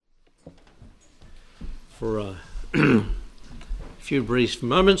For a few brief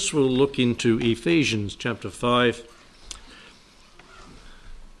moments, we'll look into Ephesians chapter 5.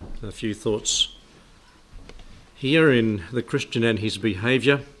 A few thoughts here in the Christian and his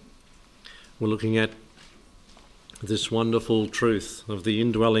behaviour. We're looking at this wonderful truth of the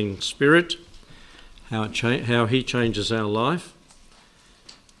indwelling Spirit, how he changes our life,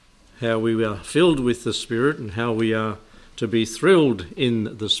 how we are filled with the Spirit, and how we are to be thrilled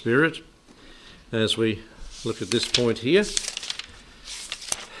in the Spirit as we look at this point here,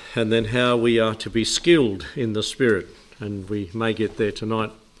 and then how we are to be skilled in the Spirit, and we may get there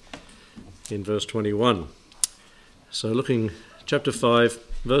tonight in verse 21. So looking chapter 5,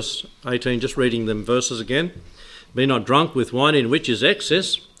 verse 18, just reading them verses again. Be not drunk with wine in which is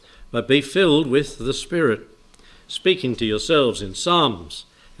excess, but be filled with the Spirit, speaking to yourselves in psalms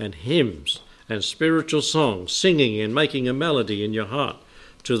and hymns and spiritual songs, singing and making a melody in your heart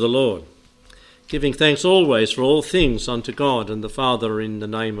to the Lord, giving thanks always for all things unto God and the Father in the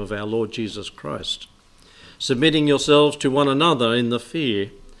name of our Lord Jesus Christ, submitting yourselves to one another in the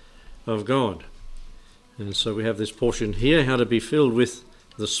fear of God. And so we have this portion here, how to be filled with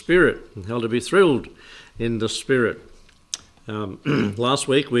the Spirit and how to be thrilled in the Spirit. Last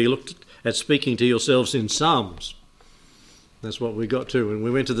week we looked at speaking to yourselves in Psalms. That's what we got to, and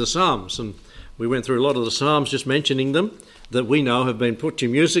we went to the Psalms, and we went through a lot of the Psalms, just mentioning them, that we know have been put to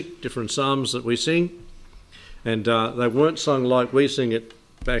music, different Psalms that we sing, and they weren't sung like we sing it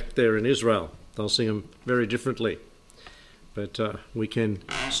back there in Israel. They'll sing them very differently. But we can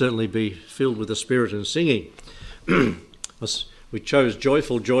certainly be filled with the Spirit and singing. We chose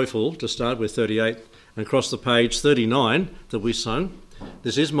Joyful, Joyful to start with 38, and across the page 39 that we sung,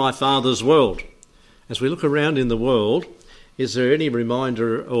 This is my Father's world. As we look around in the world, is there any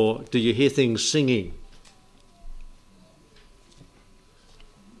reminder, or do you hear things singing?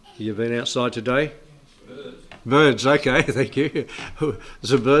 You've been outside today? Birds, okay, thank you.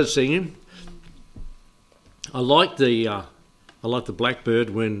 There's a bird singing. I like the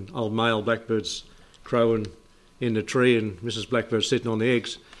blackbird when old male blackbird's crowing in the tree and Mrs. Blackbird's sitting on the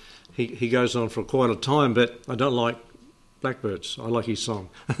eggs. He goes on for quite a time, but I don't like blackbirds. I like his song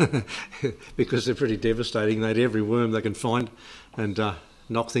because they're pretty devastating. They eat every worm they can find and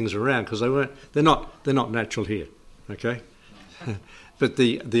knock things around because they're not natural here, okay? But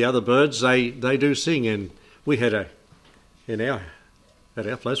the other birds they do sing, and we had at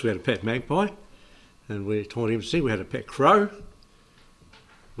our place we had a pet magpie, and we taught him to sing. We had a pet crow.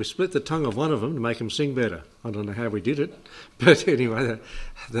 We split the tongue of one of them to make him sing better. I don't know how we did it, but anyway,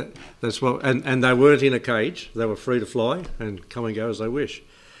 that's what. And they weren't in a cage; they were free to fly and come and go as they wish.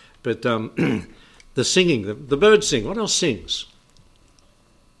 But the singing, the birds sing. What else sings?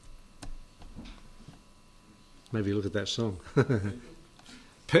 Maybe look at that song.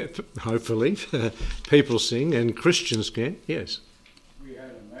 Hopefully, people sing and Christians can. Yes. We had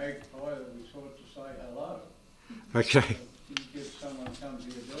a magpie that we taught to say hello. Okay. You get someone come to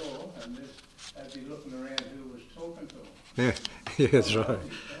your door and they'd be looking around who was talking to them. Yeah, that's right.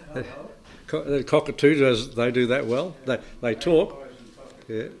 The cockatoo they do that well. They talk.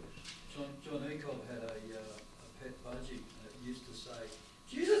 Yeah. John Ecom had a pet budgie that used to say,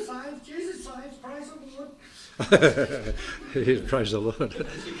 Jesus saves, praise the Lord. Praise the Lord.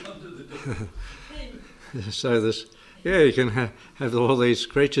 So you can have all these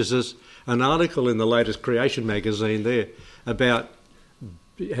creatures. There's an article in the latest Creation magazine there about,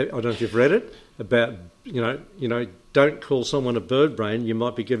 I don't know if you've read it, about, don't call someone a bird brain, you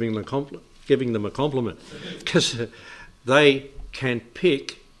might be giving them a compliment. Because they can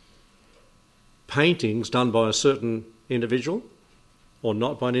pick paintings done by a certain individual, or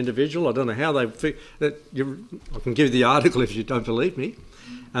not by an individual. I don't know how they... I can give you the article if you don't believe me.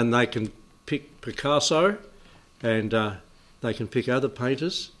 And they can pick Picasso, and they can pick other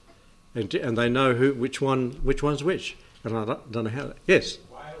painters, and they know which one's which. And I don't know how... Yes?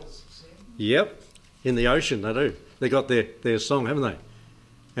 Whales sing? Yep. In the ocean, they do. They got their song, haven't they?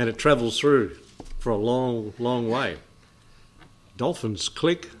 And it travels through for a long, long way. Dolphins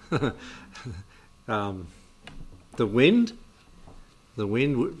click. The wind...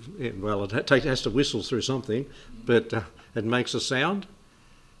 well, it has to whistle through something, but it makes a sound.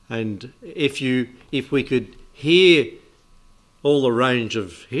 And if we could hear all the range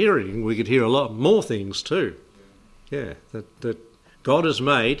of hearing, we could hear a lot more things too. Yeah, that God has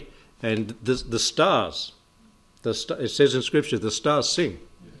made, and the stars. It says in Scripture, the stars sing.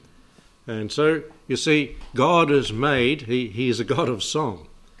 And so you see, God has made. He is a God of song,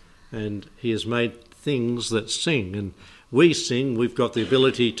 and He has made things that sing. And we sing. We've got the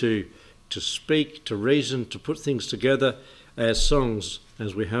ability to speak, to reason, to put things together as songs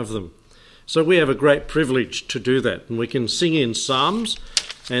as we have them. So we have a great privilege to do that, and we can sing in psalms,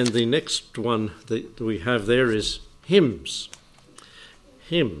 and the next one that we have there is hymns.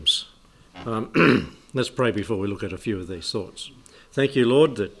 Hymns. Let's pray before we look at a few of these thoughts. Thank you,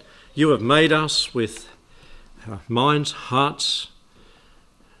 Lord, that you have made us with minds, hearts,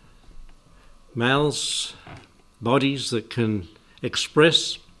 mouths, bodies that can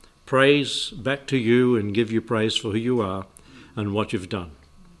express praise back to you and give you praise for who you are and what you've done.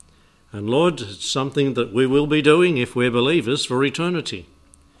 And Lord, it's something that we will be doing if we're believers for eternity.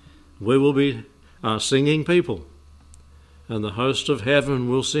 We will be singing people, and the host of heaven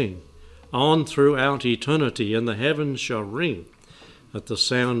will sing on throughout eternity, and the heavens shall ring at the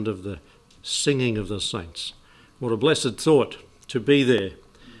sound of the singing of the saints. What a blessed thought to be there.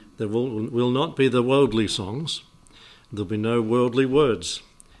 There will not be the worldly songs. There'll be no worldly words.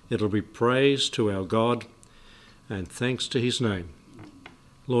 It'll be praise to our God and thanks to his name.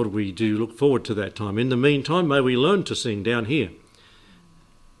 Lord, we do look forward to that time. In the meantime, may we learn to sing down here,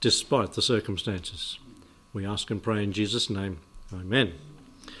 despite the circumstances. We ask and pray in Jesus' name. Amen.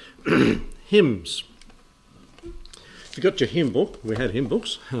 Hymns. If you've got your hymn book, we had hymn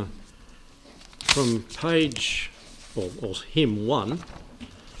books, from page, or hymn 1,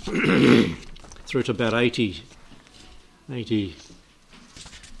 through to about 80, I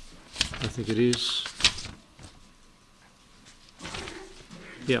think it is.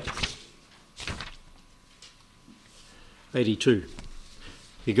 Yep. 82.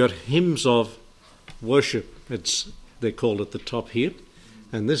 You got hymns of worship. They're called at the top here,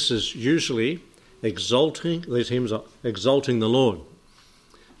 and this is usually exalting. These hymns are exalting the Lord.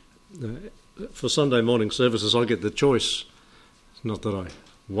 For Sunday morning services, I get the choice. Not that I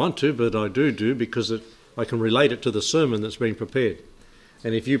want to, but I do because I can relate it to the sermon that's been prepared.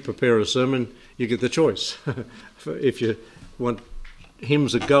 And if you prepare a sermon, you get the choice. If you want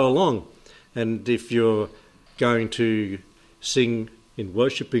hymns that go along, and if you're going to sing in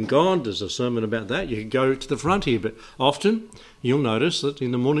worshipping God, there's a sermon about that, you can go to the front here. But often you'll notice that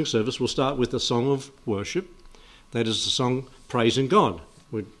in the morning service we'll start with a song of worship. That is the song praising God,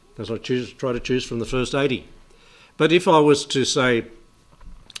 as I try to choose from the first 80. But if I was to say,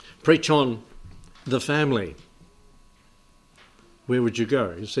 preach on the family, where would you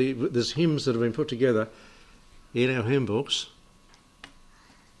go? You see, there's hymns that have been put together in our hymn books.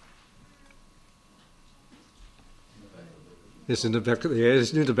 It's in the back.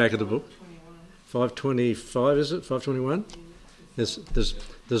 It's in the back of the book. 525, is it? 521.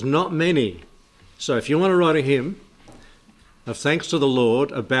 There's not many. So if you want to write a hymn of thanks to the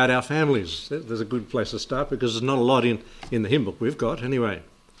Lord about our families, there's a good place to start, because there's not a lot in the hymn book we've got anyway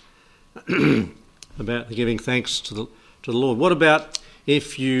about giving thanks to the Lord. What about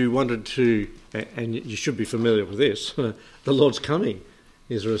if you wanted to, and you should be familiar with this, the Lord's coming?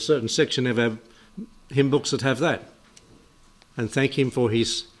 Is there a certain section of our hymn books that have that? And thank him for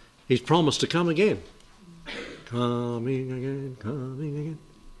his promise to come again. Coming again, coming again.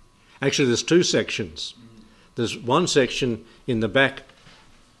 Actually, there's two sections. There's one section in the back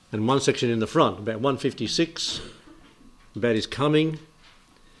and one section in the front, about 156, about his coming,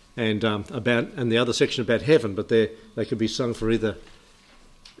 and the other section about heaven, but they could be sung for either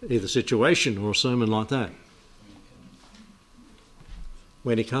situation or a sermon like that.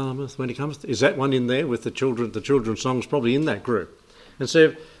 When he cometh, is that one in there with the children's songs probably in that group? And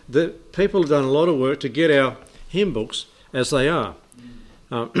so the people have done a lot of work to get our hymn books as they are.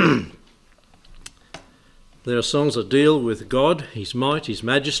 There are songs that deal with God, his might, his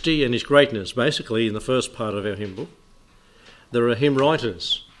majesty and his greatness, basically in the first part of our hymn book. There are hymn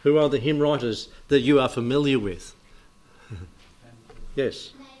writers. Who are the hymn writers that you are familiar with?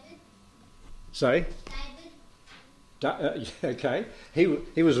 Yes. David. Say? David. Okay. He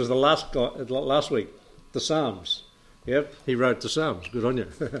was with the last guy last week. The Psalms. Yep. He wrote the Psalms. Good on you.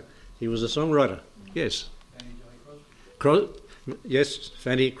 He was a songwriter. Yes. Yes.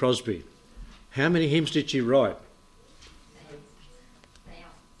 Fanny Crosby. How many hymns did she write?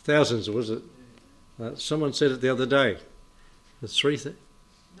 Thousands, was it? Someone said it the other day. There's 3 things.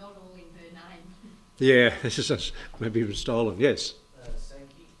 Not all in her name. Yeah, this is maybe even stolen. Yes.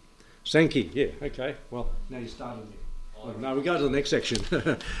 Sankey. Yeah. Okay. Well, now you started me. Well, no, we go to the next section.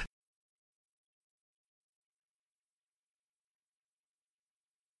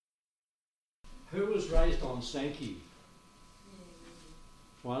 Who was raised on Sankey?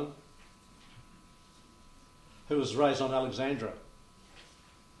 One. Who was raised on Alexandra?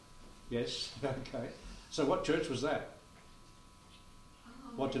 Yes. Okay. So what church was that?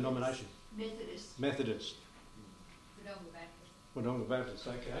 What denomination? Methodist. Methodist. Wodonga Baptist.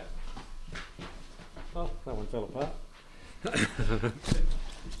 Okay. Oh, that one fell apart.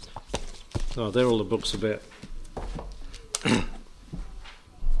 Oh, they're all the books about. I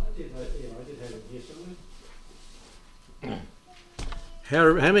did have it here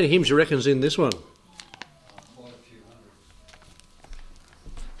somewhere. How many hymns you reckon's in this one? Quite a few hundred.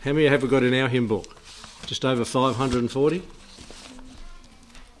 How many have we got in our hymn book? Just over 540?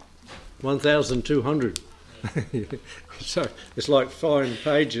 1,200. So it's like 5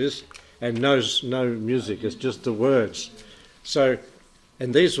 pages and no music, it's just the words. So,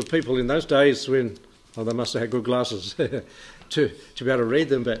 and these were people in those days when, they must have had good glasses to be able to read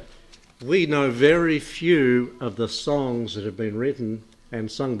them, but we know very few of the songs that have been written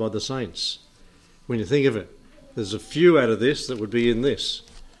and sung by the saints. When you think of it, there's a few out of this that would be in this,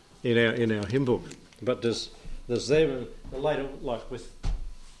 in our hymn book. But there's them the later, like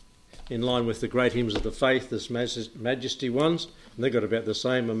in line with the great hymns of the faith, there's Majesty ones, and they've got about the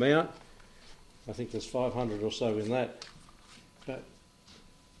same amount. I think there's 500 or so in that. About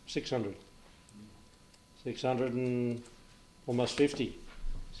 600 and almost 50.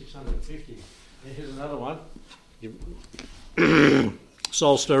 650. And here's another one.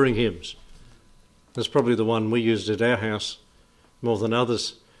 Soul-stirring hymns. That's probably the one we used at our house more than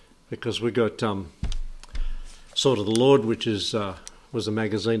others, because we got Sword of the Lord, which is was a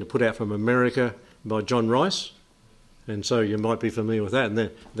magazine put out from America by John Rice, and so you might be familiar with that. And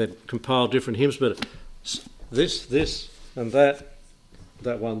they compiled different hymns, but this and that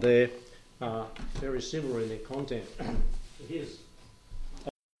one there are very similar in their content. Here's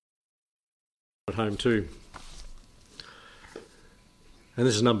at home too, and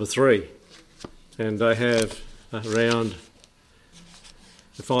this is number 3, and they have around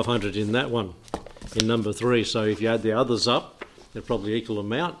 500 in that one, in number 3. So if you add the others up, they're probably equal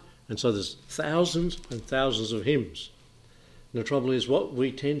amount, and so there's thousands and thousands of hymns. And the trouble is, what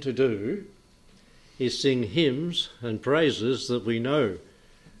we tend to do is sing hymns and praises that we know.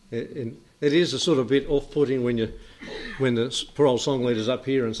 It is a sort of bit off-putting when the poor old song leader's up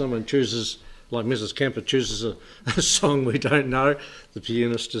here and someone chooses, like Mrs. Kemper chooses a song we don't know. The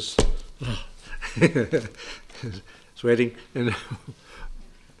pianist is sweating, and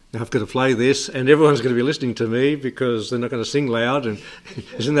I've got to play this, and everyone's going to be listening to me because they're not going to sing loud, and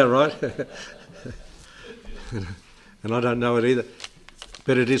isn't that right? And I don't know it either.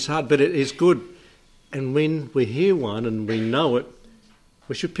 But it is hard, but it is good. And when we hear one and we know it,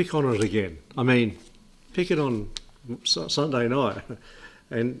 we should pick on it again. I mean, pick it on Sunday night.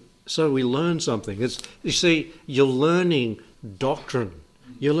 And so we learn something. You see, you're learning doctrine.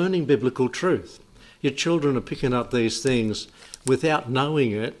 You're learning biblical truth. Your children are picking up these things without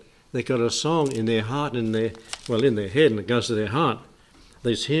knowing it. They've got a song in their heart, in their head, and it goes to their heart.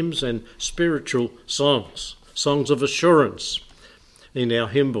 These hymns and spiritual songs of assurance in our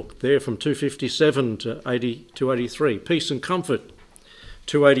hymn book. They're from 257 to 283. Peace and Comfort,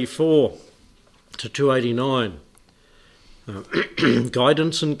 284 to 289.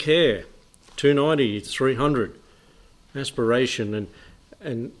 Guidance and Care, 290 to 300. Aspiration,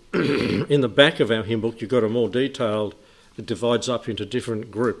 and in the back of our hymn book you've got a more detailed. It divides up into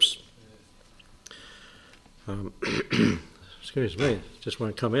different groups. Excuse me, it just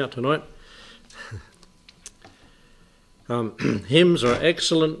won't come out tonight. Hymns are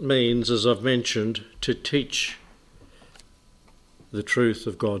excellent means, as I've mentioned, to teach the truth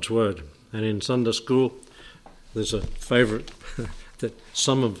of God's Word. And in Sunday school, there's a favourite that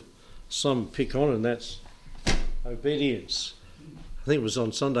some pick on, and that's obedience. I think it was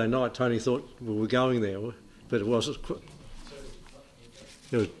on Sunday night. Tony thought we were going there, but it wasn't.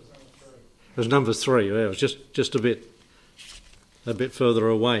 It was number 3. Yeah, it was just a bit further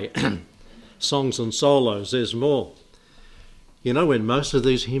away. Songs and solos. There's more. You know when most of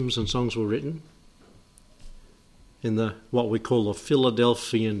these hymns and songs were written? In what we call the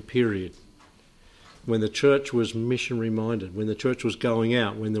Philadelphian period, when the church was missionary minded, when the church was going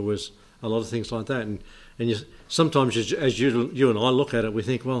out, when there was a lot of things like that, and sometimes as you and I look at it, we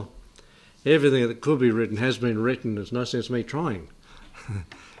think, well, everything that could be written has been written. There's no sense me trying.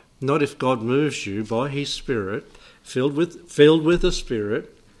 Not if God moves you by His Spirit, filled with the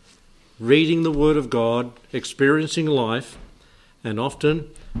Spirit, reading the Word of God, experiencing life, and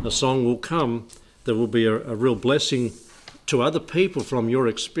often a song will come that will be a real blessing to other people from your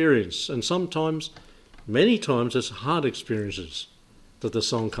experience. And sometimes, many times, it's hard experiences that the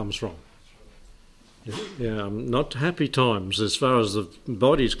song comes from. Not happy times as far as the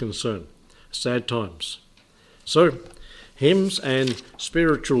body is concerned, sad times. So, hymns and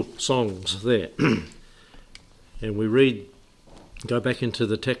spiritual songs there. And we go back into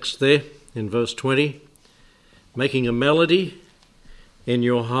the text there in verse 20, making a melody in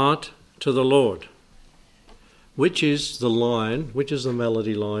your heart to the Lord. which is the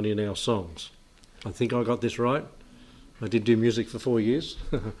melody line in our songs? I think I got this right. I did do music for 4 years.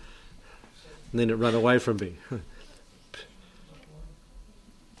 And then it ran away from me.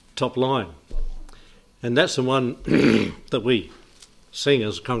 Top line. And that's the one that we sing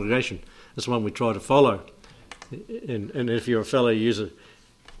as a congregation. That's the one we try to follow. And if you're a fellow user,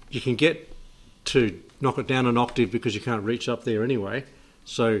 you can get to knock it down an octave because you can't reach up there anyway.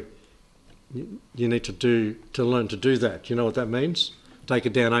 So you need to learn to do that. You know what that means? Take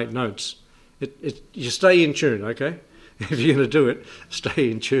it down 8 notes. You stay in tune, okay? If you're going to do it,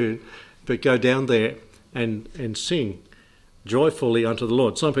 stay in tune, but go down there and sing joyfully unto the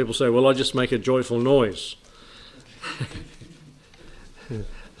Lord. Some people say, well, I just make a joyful noise.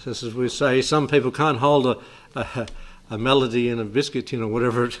 As we say, some people can't hold a melody in a biscuit,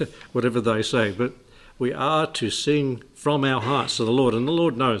 whatever they say. But we are to sing from our hearts to the Lord, and the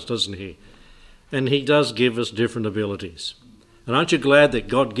Lord knows, doesn't he? And he does give us different abilities. And aren't you glad that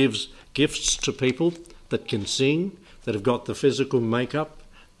God gives gifts to people that can sing, that have got the physical makeup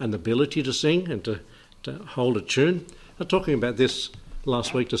and ability to sing and to hold a tune? I was talking about this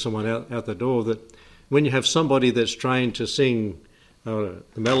last week to someone out the door, that when you have somebody that's trained to sing the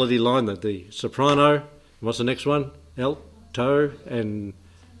melody line, the soprano, what's the next one? Alto and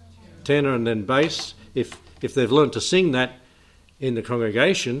tenor and then bass. If they've learned to sing that in the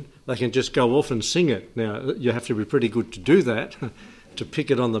congregation, they can just go off and sing it. Now, you have to be pretty good to do that, to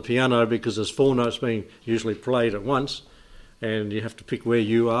pick it on the piano, because there's 4 notes being usually played at once, and you have to pick where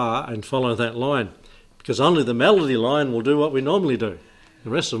you are and follow that line, because only the melody line will do what we normally do. The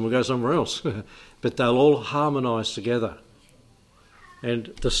rest of them will go somewhere else, but they'll all harmonise together.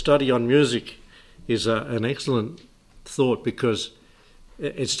 And the study on music is an excellent thought, because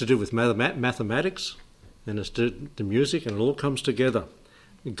it's to do with mathematics, and it's to do the music, and it all comes together.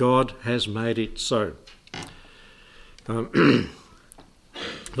 God has made it so.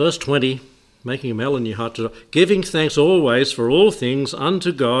 Verse 20, making a melody in your heart, giving thanks always for all things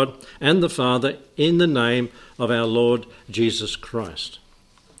unto God and the Father in the name of our Lord Jesus Christ.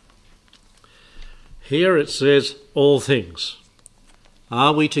 Here it says all things.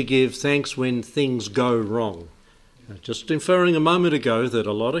 Are we to give thanks when things go wrong? Just inferring a moment ago that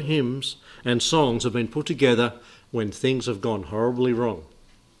a lot of hymns and songs have been put together when things have gone horribly wrong.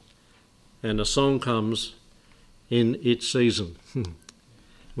 And a song comes in its season.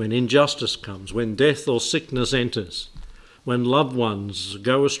 When injustice comes, when death or sickness enters, when loved ones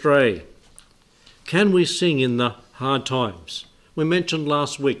go astray. Can we sing in the hard times? We mentioned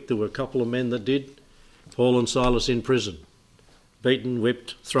last week there were a couple of men that did. Paul and Silas in prison, beaten,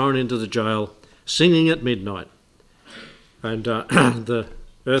 whipped, thrown into the jail, singing at midnight. And the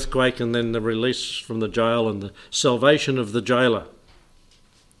earthquake, and then the release from the jail and the salvation of the jailer.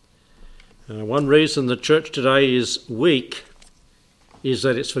 One reason the church today is weak is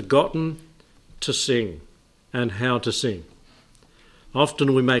that it's forgotten to sing and how to sing.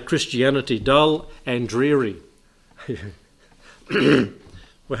 Often we make Christianity dull and dreary.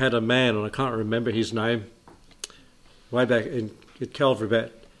 We had a man, and I can't remember his name, way back at Calvary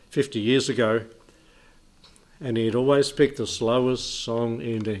about 50 years ago, and he'd always pick the slowest song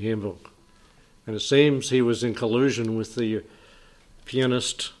in the hymn book. And it seems he was in collusion with the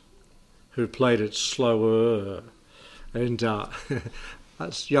pianist who played it slower. And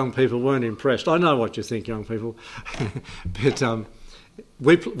us young people weren't impressed. I know what you think, young people. But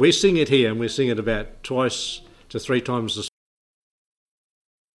we sing it here, and we sing it about 2 to 3 times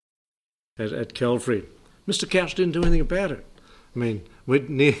at Calvary. Mr. Couch didn't do anything about it. I mean,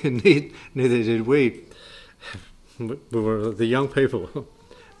 neither did we. We were the young people.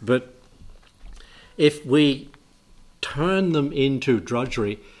 But if we turn them into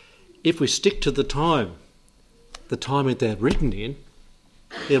drudgery, if we stick to the time that they're written in,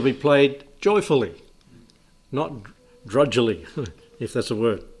 it'll be played joyfully, not drudgily, if that's a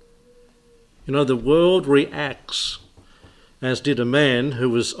word. You know, the world reacts as did a man who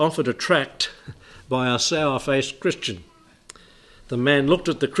was offered a tract by a sour-faced Christian. The man looked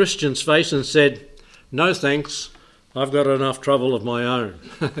at the Christian's face and said, "No thanks, I've got enough trouble of my own,"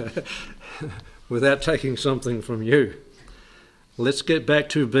 without taking something from you. Let's get back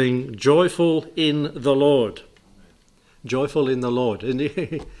to being joyful in the Lord. Joyful in the Lord.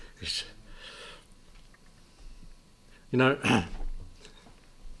 You know,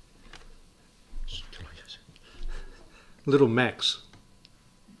 little Max.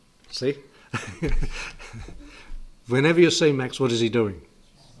 See? Whenever you see Max, what is he doing?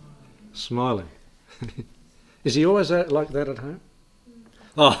 Smiling. Is he always like that at home?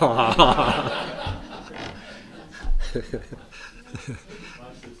 Oh.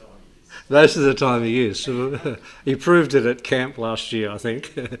 Most of the time he is. He proved it at camp last year, I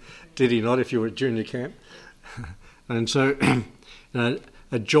think. Did he not, if you were at junior camp? And so,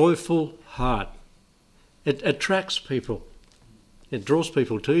 a joyful heart. It attracts people. It draws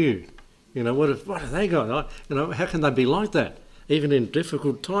people to you. What have they got? How can they be like that, even in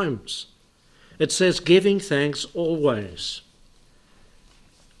difficult times? It says giving thanks always.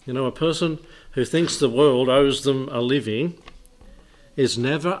 A person who thinks the world owes them a living is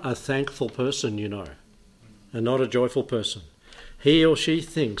never a thankful person, and not a joyful person. He or she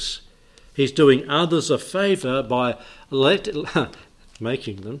thinks he's doing others a favour by letting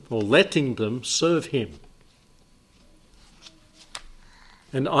them serve him.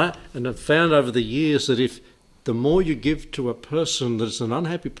 And I've found over the years that if the more you give to a person that's an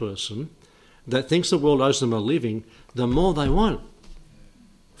unhappy person that thinks the world owes them a living, the more they want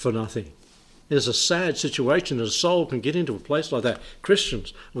for nothing. It's a sad situation that a soul can get into a place like that.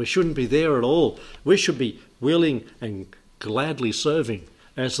 Christians, we shouldn't be there at all. We should be willing and gladly serving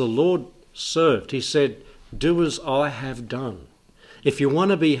as the Lord served. He said, do as I have done. If you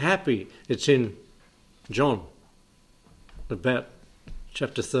want to be happy, it's in John, about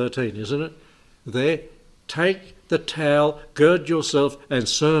chapter 13, isn't it? There, take the towel, gird yourself and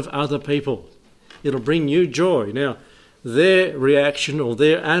serve other people. It'll bring you joy. Now, their reaction or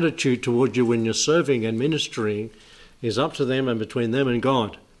their attitude toward you when you're serving and ministering is up to them and between them and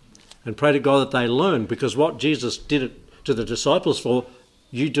God. And pray to God that they learn, because what Jesus did it to the disciples for,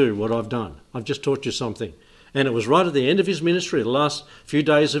 you do what I've done. I've just taught you something. And it was right at the end of his ministry, the last few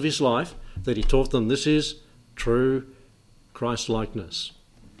days of his life, that he taught them this is true Christ-likeness.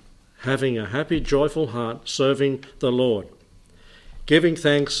 Having a happy, joyful heart, serving the Lord. Giving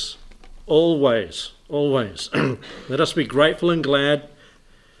thanks always. Let us be grateful and glad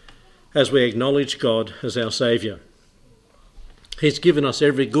as we acknowledge God as our Saviour. He's given us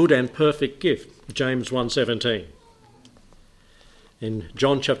every good and perfect gift, James 1:17. In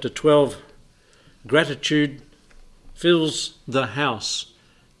John chapter 12, gratitude fills the house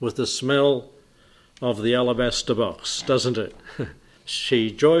with the smell of the alabaster box, doesn't it?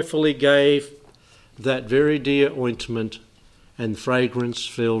 She joyfully gave that very dear ointment, and fragrance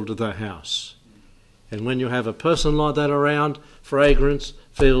filled the house. And when you have a person like that around, fragrance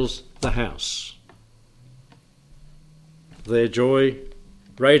fills the house. Their joy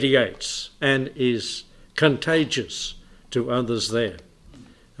radiates and is contagious to others there.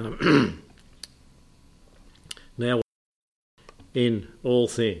 Now, in all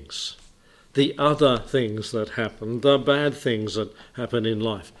things, the other things that happen, the bad things that happen in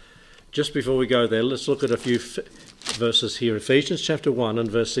life. Just before we go there, let's look at a few verses here. Ephesians chapter 1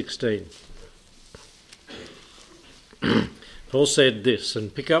 and verse 16. Paul said this,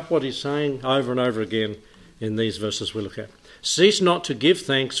 and pick up what he's saying over and over again in these verses we look at. Cease not to give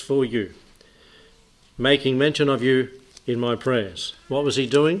thanks for you, making mention of you in my prayers. What was he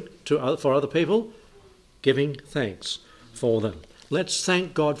doing for other people? Giving thanks for them. Let's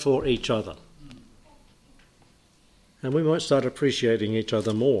thank God for each other. And we might start appreciating each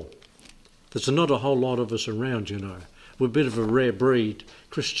other more. There's not a whole lot of us around, We're a bit of a rare breed,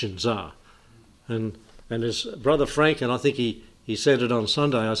 Christians are. And as Brother Frank, and I think he said it on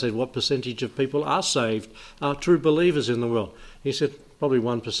Sunday, I said, what percentage of people are saved, are true believers in the world? He said, probably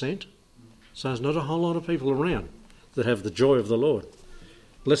 1%. So there's not a whole lot of people around that have the joy of the Lord.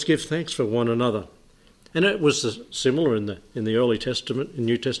 Let's give thanks for one another. And it was similar in the early Testament, in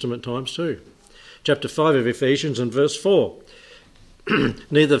New Testament times too. Chapter 5 of Ephesians and verse 4.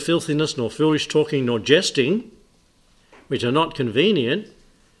 Neither filthiness nor foolish talking nor jesting, which are not convenient,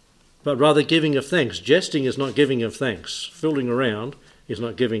 but rather giving of thanks. Jesting is not giving of thanks. Fooling around is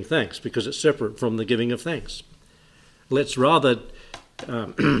not giving thanks, because it's separate from the giving of thanks. Let's rather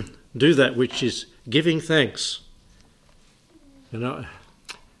do that which is giving thanks.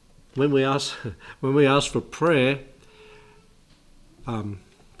 When we ask for prayer,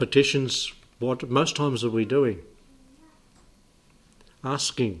 petitions, what most times are we doing?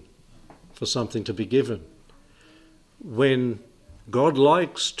 Asking for something to be given. When God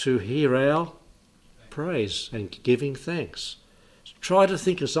likes to hear our praise and giving thanks. Try to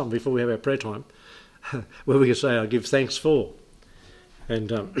think of something before we have our prayer time where we can say, I give thanks for.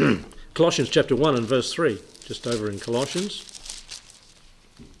 And Colossians chapter 1 and verse 3, just over in Colossians.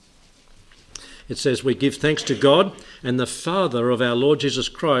 It says, we give thanks to God and the Father of our Lord Jesus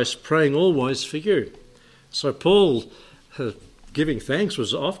Christ, praying always for you. So Paul, giving thanks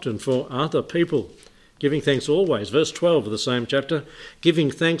was often for other people. Giving thanks always. Verse 12 of the same chapter, giving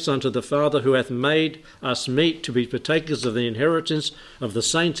thanks unto the Father who hath made us meet to be partakers of the inheritance of the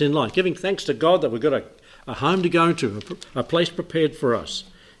saints in light. Giving thanks to God that we've got a home to go to, a place prepared for us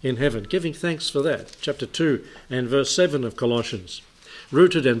in heaven. Giving thanks for that. Chapter 2 and verse 7 of Colossians.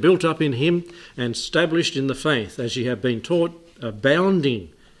 Rooted and built up in him and established in the faith, as ye have been taught, abounding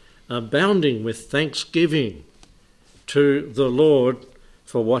with thanksgiving to the Lord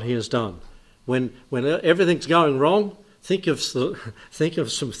for what he has done. When everything's going wrong, think of some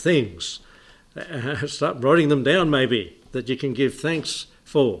things. Start writing them down maybe, that you can give thanks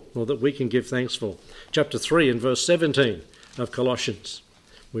for, or that we can give thanks for. Chapter 3 and verse 17 of Colossians.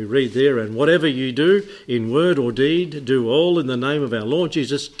 We read there, and whatever you do, in word or deed, do all in the name of our Lord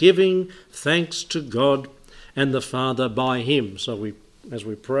Jesus, giving thanks to God and the Father by him. So as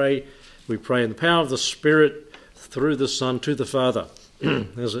we pray in the power of the Spirit through the Son to the Father.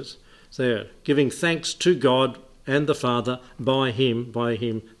 As it's there, giving thanks to God and the Father by him,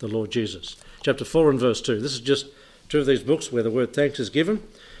 the Lord Jesus. Chapter 4 and verse 2. This is just two of these books where the word thanks is given.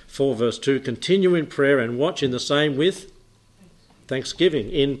 4 verse 2. Continue in prayer and watch in the same with thanksgiving.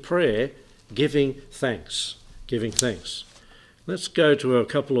 In prayer, giving thanks. Giving thanks. Let's go to a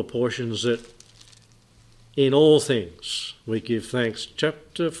couple of portions that in all things we give thanks.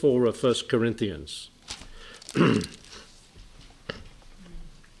 Chapter 4 of 1 Corinthians.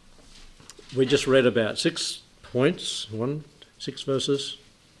 We just read about 6 points, 6 verses,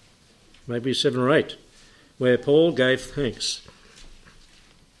 maybe 7 or 8, where Paul gave thanks.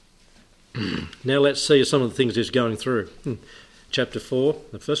 Now let's see some of the things he's going through. Chapter 4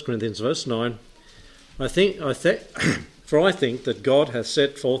 of 1 Corinthians, verse 9. I think that God hath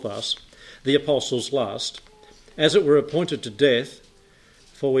set forth us, the apostles last, as it were appointed to death,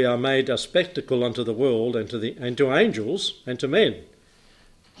 for we are made a spectacle unto the world and to angels and to men.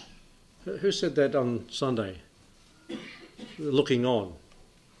 Who said that on Sunday? Looking on.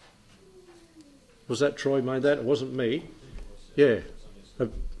 Was that Troy made that? It wasn't me. Yeah.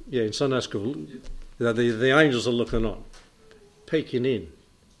 In Sunday school. The angels are looking on. Peeking in.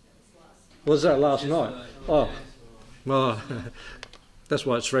 Was that last night? Oh. Well, that's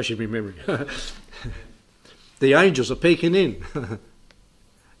why it's fresh in my memory. The angels are peeking in.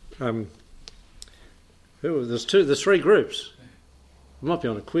 There's 3 groups. It might be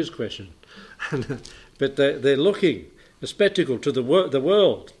on a quiz question. But they're looking. A spectacle to the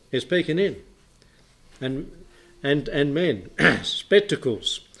world is peeking in. And men,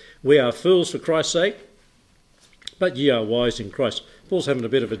 spectacles. We are fools for Christ's sake, but ye are wise in Christ. Paul's having a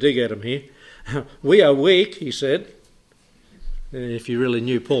bit of a dig at him here. We are weak, he said. If you really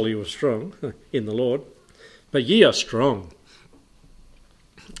knew Paul, he was strong in the Lord. But ye are strong.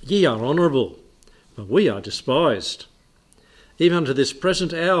 Ye are honourable, but we are despised. Even unto this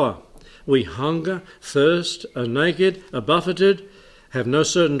present hour we hunger, thirst, are naked, are buffeted, have no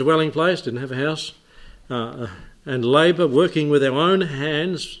certain dwelling place, didn't have a house, and labour, working with our own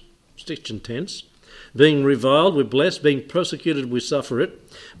hands, stitch and tents, being reviled, we bless, being persecuted, we suffer it,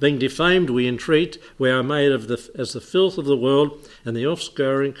 being defamed, we entreat, we are made as the filth of the world, and the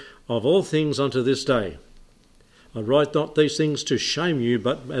offscouring of all things unto this day. I write not these things to shame you,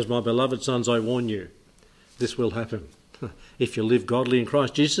 but as my beloved sons I warn you. This will happen. If you live godly in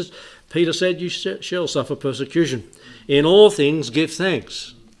Christ Jesus, Peter said, you shall suffer persecution. In all things give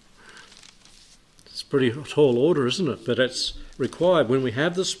thanks. It's a pretty tall order, isn't it? But it's required when we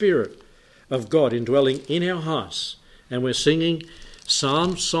have the Spirit of God indwelling in our hearts, and we're singing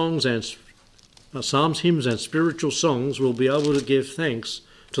psalms, hymns and spiritual songs, we'll be able to give thanks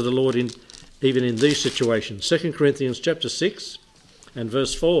to the Lord even in these situations. 2 Corinthians chapter 6 and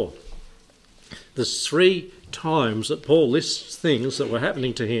verse 4. There's 3 times that Paul lists things that were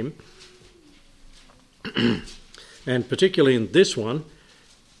happening to him, and particularly in this one,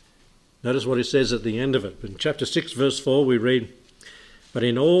 notice what he says at the end of it. In chapter 6 verse 4 we read, but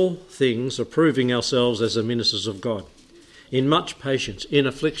in all things approving ourselves as the ministers of God, in much patience, in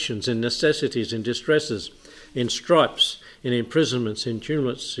afflictions, in necessities, in distresses, in stripes, in imprisonments, in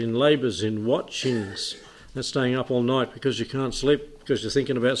tumults, in labours, in watchings, that's staying up all night because you can't sleep because you're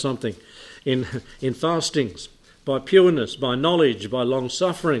thinking about something, in fastings, by pureness, by knowledge, by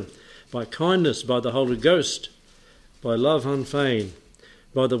long-suffering, by kindness, by the Holy Ghost, by love unfeigned,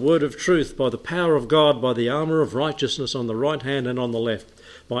 by the word of truth, by the power of God, by the armour of righteousness on the right hand and on the left,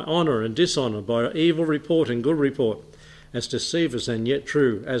 by honour and dishonour, by evil report and good report, as deceivers and yet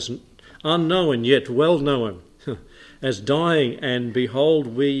true, as unknown yet well known, as dying and behold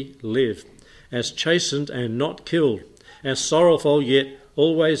we live, as chastened and not killed, as sorrowful yet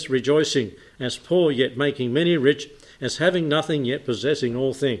always rejoicing, as poor yet making many rich, as having nothing yet possessing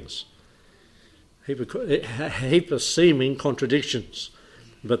all things. A heap of seeming contradictions,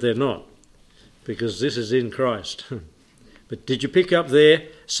 but they're not, because this is in Christ. But did you pick up there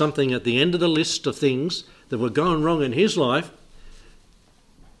something at the end of the list of things that were going wrong in his life?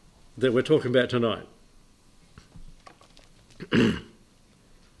 that we're talking about tonight.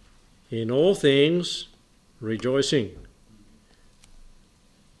 In all things, rejoicing.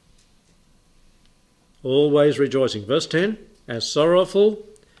 Always rejoicing. Verse 10, as sorrowful,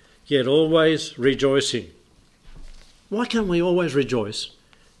 yet always rejoicing. Why can't we always rejoice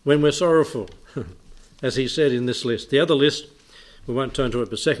when we're sorrowful? As he said in this list. The other list, we won't turn to it,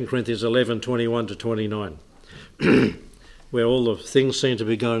 but 2 Corinthians 11, 21 to 29, where all the things seem to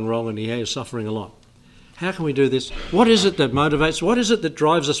be going wrong and he is suffering a lot. How can we do this? What is it that motivates? What is it that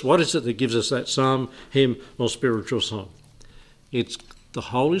drives us? What is it that gives us that psalm, hymn, or spiritual song? It's the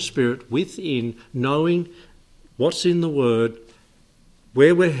Holy Spirit within, knowing what's in the Word,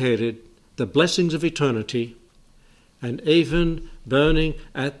 where we're headed, the blessings of eternity, and even burning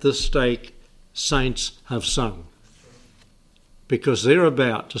at the stake, saints have sung. Because they're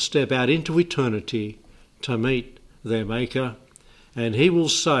about to step out into eternity to meet their Maker, and he will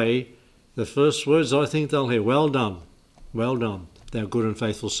say, the first words I think they'll hear, well done, thou good and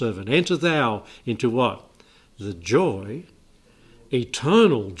faithful servant. Enter thou into what? The joy,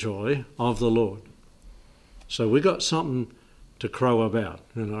 eternal joy of the Lord. So we got something to crow about.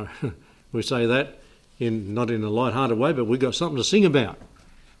 You know, we say that not in a light-hearted way, but we got something to sing about,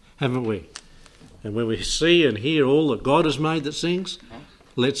 haven't we? And when we see and hear all that God has made that sings,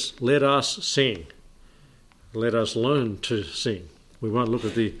 let us sing. Let us learn to sing. We won't look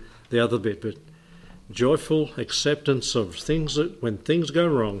at the other bit, but joyful acceptance of things when things go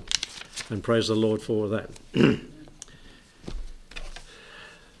wrong, and praise the Lord for that.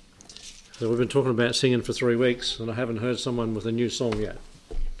 So we've been talking about singing for 3 weeks, and I haven't heard someone with a new song yet.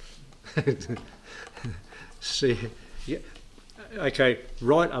 See, yeah, okay,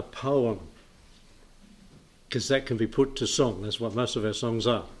 write a poem, because that can be put to song. That's what most of our songs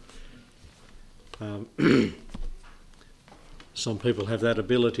are. Some people have that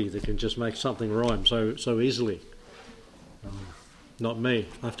ability that can just make something rhyme so easily. Not me.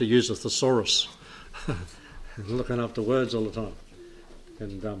 I have to use a thesaurus. Looking up the words all the time.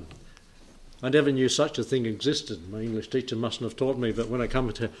 And I never knew such a thing existed. My English teacher mustn't have taught me, but when I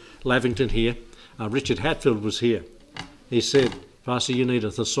come to Lavington here, Richard Hatfield was here. He said, Pastor, you need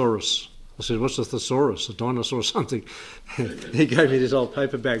a thesaurus. I said, what's a thesaurus? A dinosaur or something? He gave me this old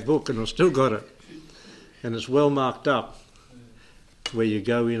paperback book, and I've still got it. And it's well marked up, where you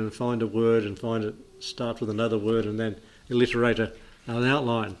go in and find a word and find it starts with another word and then alliterate an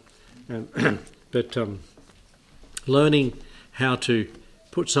outline. But learning how to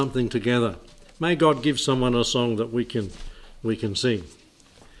put something together. May God give someone a song that we can sing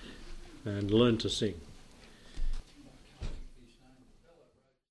and learn to sing.